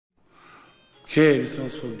Okay, this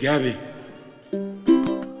one's for Gabby.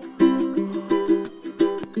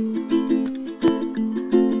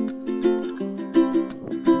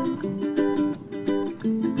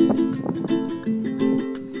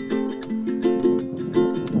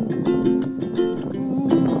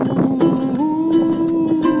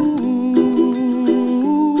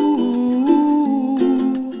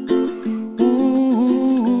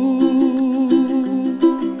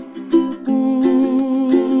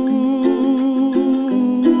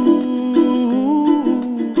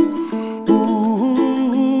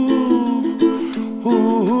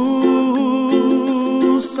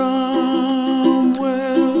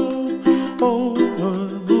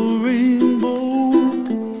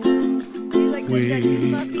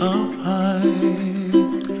 Way up high,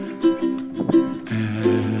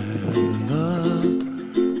 and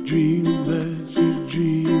the dreams that you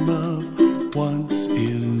dream of once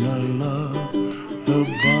in a lullaby.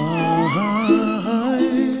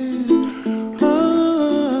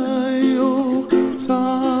 Oh,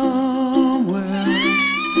 somewhere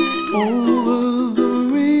over the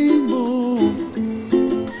rainbow,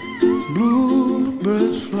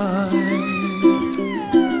 bluebirds fly.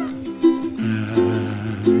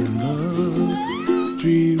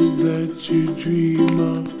 Dreams that you dream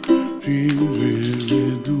of, dreams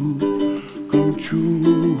really do come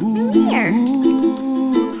true. Here.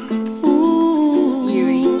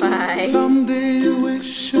 Cutie pie. Someday you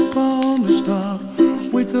wish upon a star,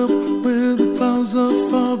 wake up where the clouds are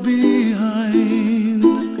far behind.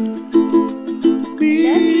 Be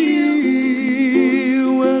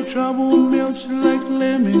where trouble melts like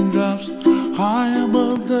lemon drops, high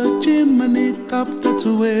above the chimney top. That's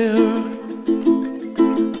where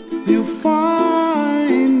you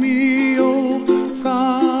find me, oh,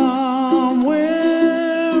 somewhere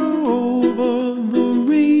over the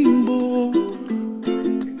rainbow,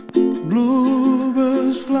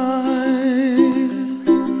 bluebirds fly,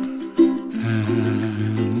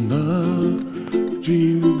 and the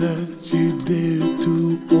dreams that you dare to,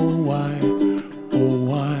 oh why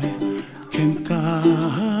can't I?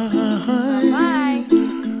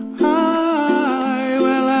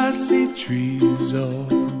 Well, I see trees of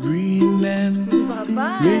green and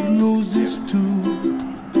red roses too.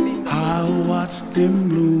 I watch them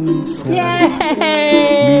bloom for me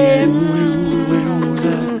and you,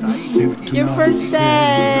 and I think to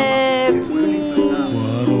myself,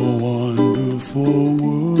 what a wonderful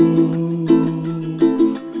world.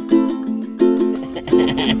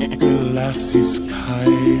 Well, I see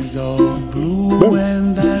skies of blue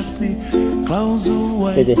and I see clouds of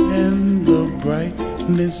white and the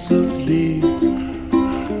brightness of day.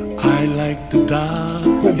 I like the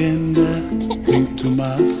dark and I think to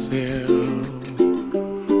myself,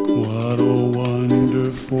 what a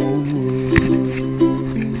wonderful world.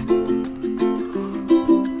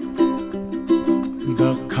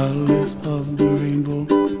 The colors of the rainbow,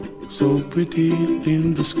 so pretty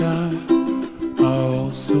in the sky, are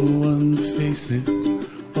also on the faces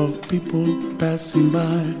of people passing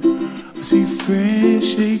by. I see friends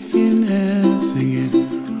shaking hands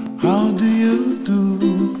singing, how do you do?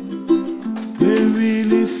 They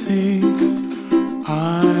really say,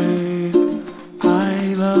 I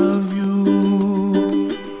love you.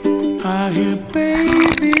 I hear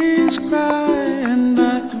babies cry and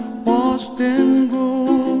I watch them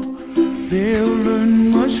grow. They'll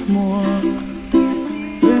learn much more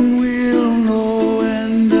than we'll know,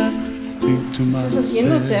 and I think to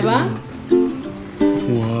myself, Seba?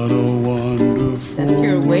 what a wonderful That's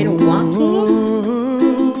your way to walking?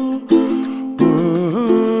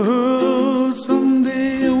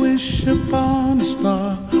 Someday I wish upon a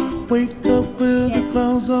star, wake up where the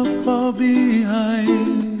clouds are far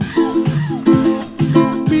behind.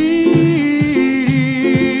 Be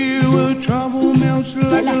where trouble melts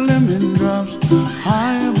like a lemon drops,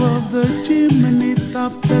 high above the chimney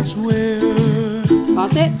top. That's where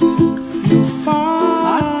you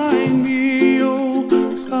find me, oh,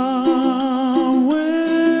 somewhere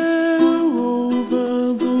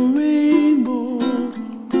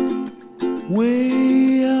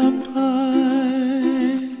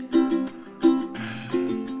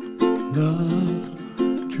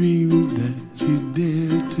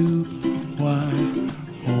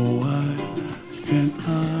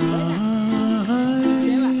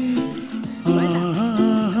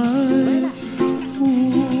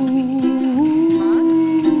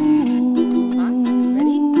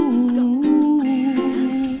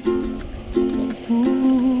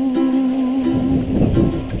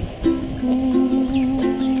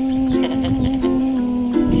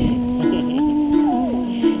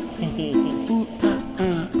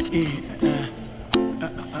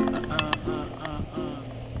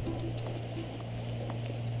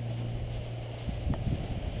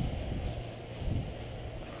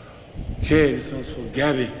Okay, this one's for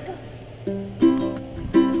Gabby.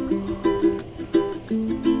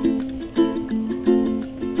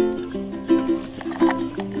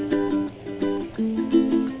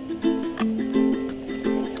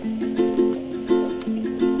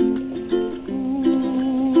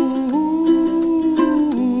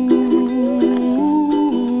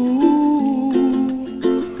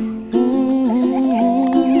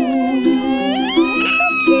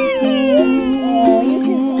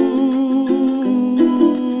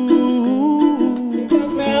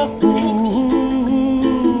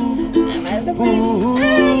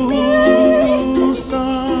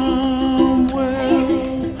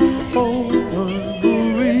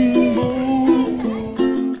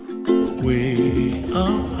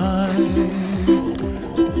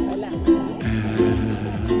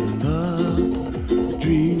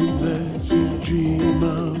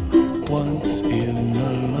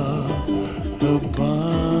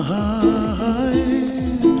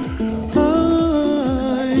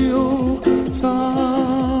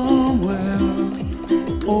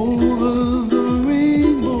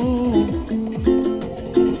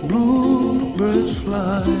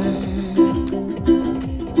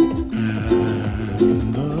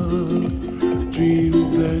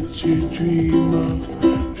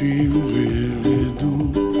 Dreams really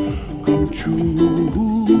do come true.